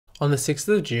On the 6th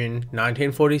of June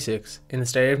 1946, in the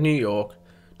state of New York,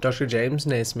 Dr. James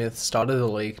Naismith started a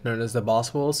league known as the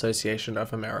Basketball Association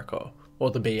of America, or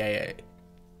the BAA.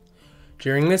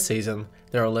 During this season,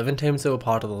 there were 11 teams that were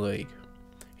part of the league.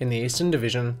 In the Eastern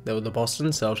Division, there were the Boston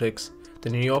Celtics, the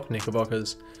New York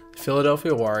Knickerbockers, the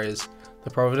Philadelphia Warriors,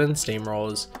 the Providence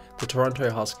Steamrollers, the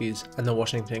Toronto Huskies, and the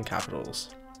Washington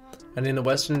Capitals. And in the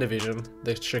Western Division,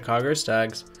 the Chicago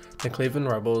Stags, the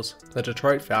Cleveland Rebels, the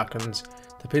Detroit Falcons,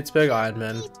 the Pittsburgh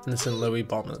Ironmen, and the St. Louis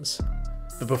Bombers.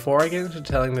 But before I get into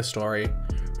telling the story,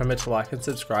 remember to like and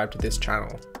subscribe to this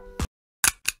channel.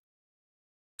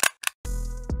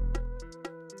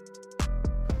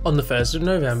 On the 1st of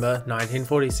November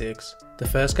 1946, the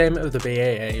first game of the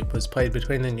BAA was played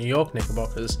between the New York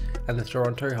Knickerbockers and the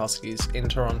Toronto Huskies in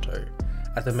Toronto,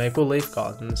 at the Maple Leaf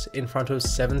Gardens in front of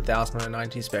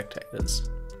 7,090 spectators.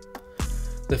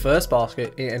 The first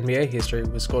basket in NBA history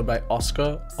was scored by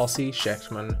Oscar Ossie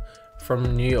Schechtman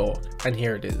from New York, and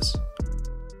here it is.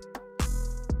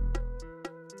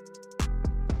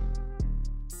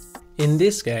 In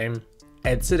this game,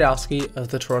 Ed Sadowski of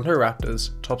the Toronto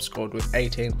Raptors top scored with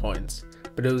 18 points,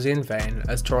 but it was in vain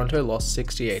as Toronto lost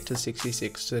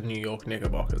 68-66 to the New York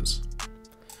Knickerbockers.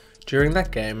 During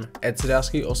that game, Ed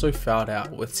Sadowski also fouled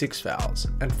out with 6 fouls,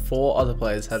 and 4 other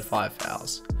players had 5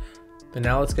 fouls. But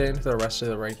now let's get into the rest of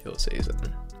the regular season.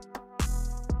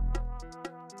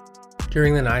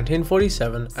 During the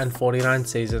 1947 and 49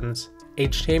 seasons,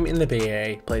 each team in the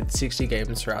BAA played 60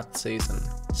 games throughout the season,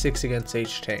 6 against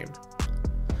each team.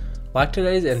 Like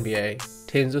today's NBA,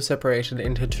 teams were separated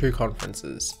into 2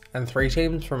 conferences, and 3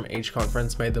 teams from each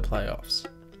conference made the playoffs.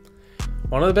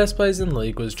 One of the best players in the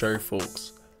league was Joe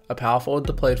Fulks, a power forward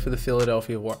that played for the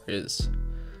Philadelphia Warriors.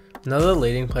 Another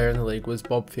leading player in the league was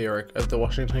Bob Furyk of the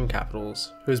Washington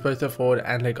Capitals, who was both a forward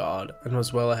and a guard, and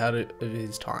was well ahead of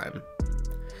his time.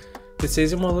 This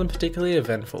season wasn't particularly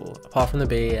eventful, apart from the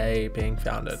BAA being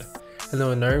founded, and there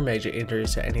were no major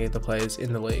injuries to any of the players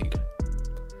in the league.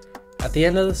 At the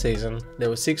end of the season, there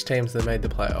were 6 teams that made the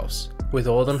playoffs, with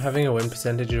all of them having a win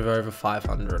percentage of over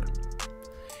 500.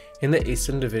 In the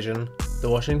Eastern Division, the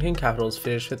Washington Capitals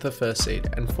finished with the first seed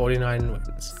and 49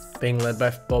 wins, being led by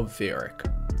Bob Furyk.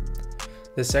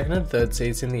 The second and third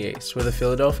seeds in the East were the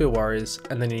Philadelphia Warriors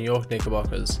and the New York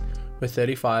Knickerbockers, with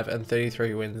 35 and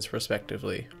 33 wins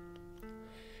respectively.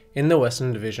 In the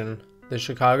Western Division, the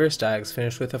Chicago Stags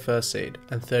finished with the first seed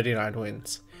and 39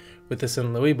 wins, with the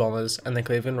St. Louis Bombers and the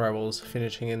Cleveland Rebels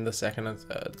finishing in the second and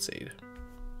third seed.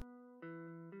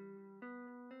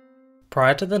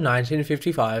 Prior to the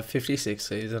 1955-56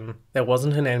 season, there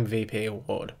wasn't an MVP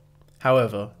award.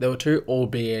 However, there were 2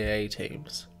 All-BAA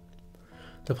teams.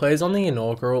 The players on the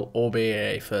inaugural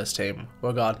All-BAA first team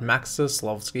were guard Max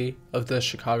Zaslavsky of the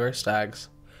Chicago Stags,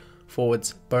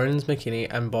 forwards Bones McKinney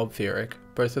and Bob Furyk,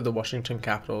 both of the Washington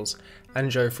Capitals, and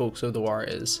Joe Fulks of the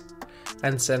Warriors,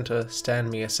 and center Stan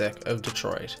Miasek of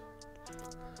Detroit.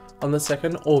 On the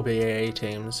second All-BAA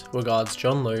teams were guards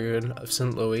John Logan of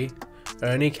St. Louis,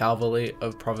 Ernie Calverley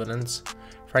of Providence,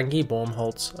 Frankie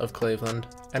Baumholtz of Cleveland,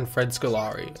 and Fred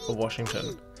Scolari of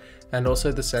Washington, and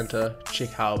also the center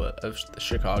Chick Halbert of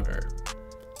Chicago.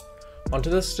 Onto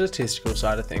the statistical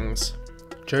side of things.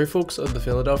 Joe Fulks of the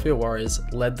Philadelphia Warriors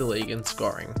led the league in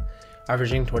scoring,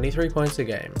 averaging 23 points a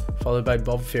game, followed by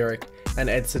Bob Furyk and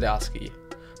Ed Sadowski,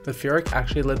 but Furyk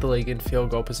actually led the league in field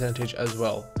goal percentage as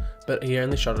well, but he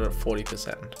only shot it at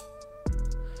 40%.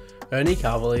 Ernie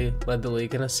Calverley led the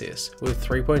league in assists with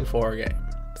 3.4 a game,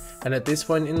 and at this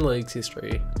point in the league's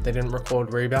history, they didn't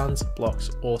record rebounds, blocks,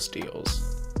 or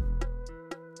steals.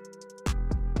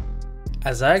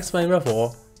 As I explained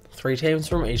before, 3 teams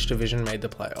from each division made the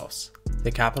playoffs: the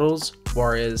Capitals,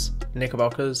 Warriors,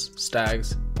 Knickerbockers,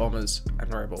 Stags, Bombers,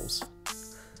 and Rebels.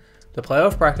 The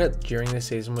playoff bracket during this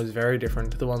season was very different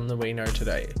to the one that we know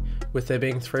today, with there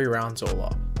being 3 rounds all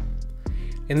up.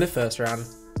 In the first round,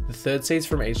 the 3rd seeds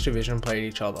from each division played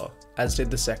each other, as did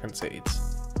the 2nd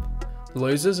seeds. The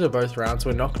losers of both rounds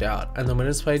were knocked out, and the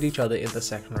winners played each other in the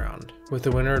 2nd round, with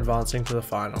the winner advancing to the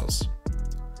finals.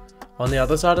 On the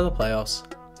other side of the playoffs,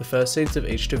 the 1st seeds of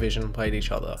each division played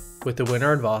each other, with the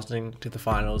winner advancing to the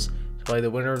finals to play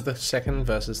the winner of the 2nd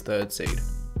versus 3rd seed.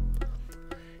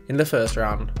 In the first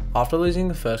round, after losing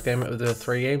the first game of the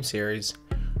 3-game series,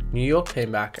 New York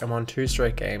came back and won 2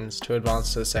 straight games to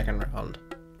advance to the 2nd round.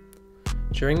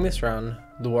 During this round,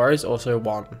 the Warriors also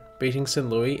won, beating St.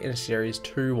 Louis in a series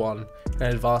 2-1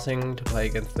 and advancing to play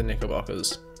against the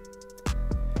Knickerbockers.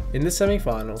 In the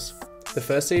semi-finals, the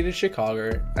first seeded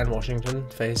Chicago and Washington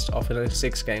faced off in a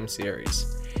 6-game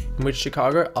series, in which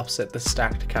Chicago upset the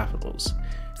stacked Capitals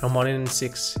and won in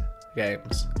 6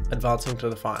 games, advancing to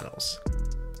the finals.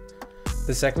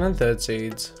 The second and third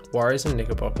seeds, Warriors and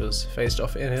Knickerbockers, faced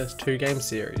off in a 2-game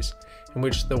series in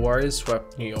which the Warriors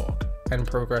swept New York and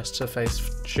progressed to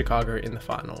face Chicago in the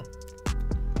final.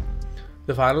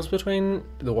 The finals between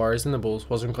the Warriors and the Bulls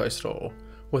wasn't close at all,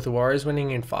 with the Warriors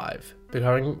winning in 5,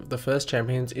 becoming the first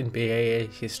champions in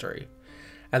BAA history,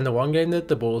 and the one game that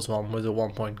the Bulls won was a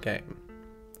 1-point game.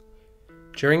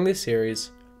 During this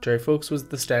series, Joe Fulks was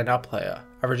the standout player,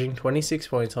 averaging 26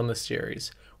 points on the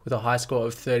series, with a high score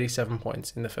of 37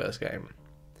 points in the first game.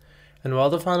 And while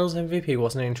the finals MVP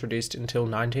wasn't introduced until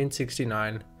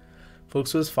 1969,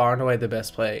 Fulks was far and away the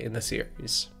best player in the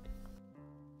series.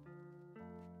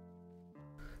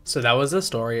 So that was the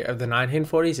story of the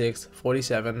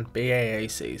 1946-47 BAA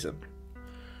season.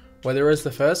 Whether it was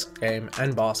the first game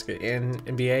and basket in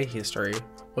NBA history,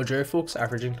 or Joe Fulks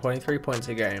averaging 23 points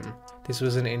a game, this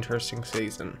was an interesting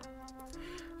season.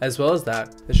 As well as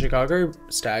that, the Chicago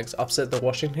Stags upset the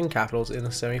Washington Capitals in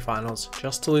the semi-finals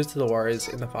just to lose to the Warriors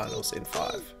in the finals in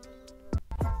 5.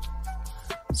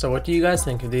 So what do you guys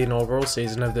think of the inaugural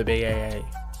season of the BAA?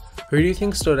 Who do you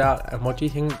think stood out, and what do you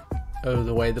think of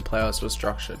the way the playoffs were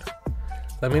structured?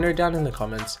 Let me know down in the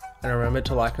comments, and remember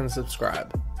to like and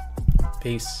subscribe.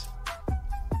 Peace.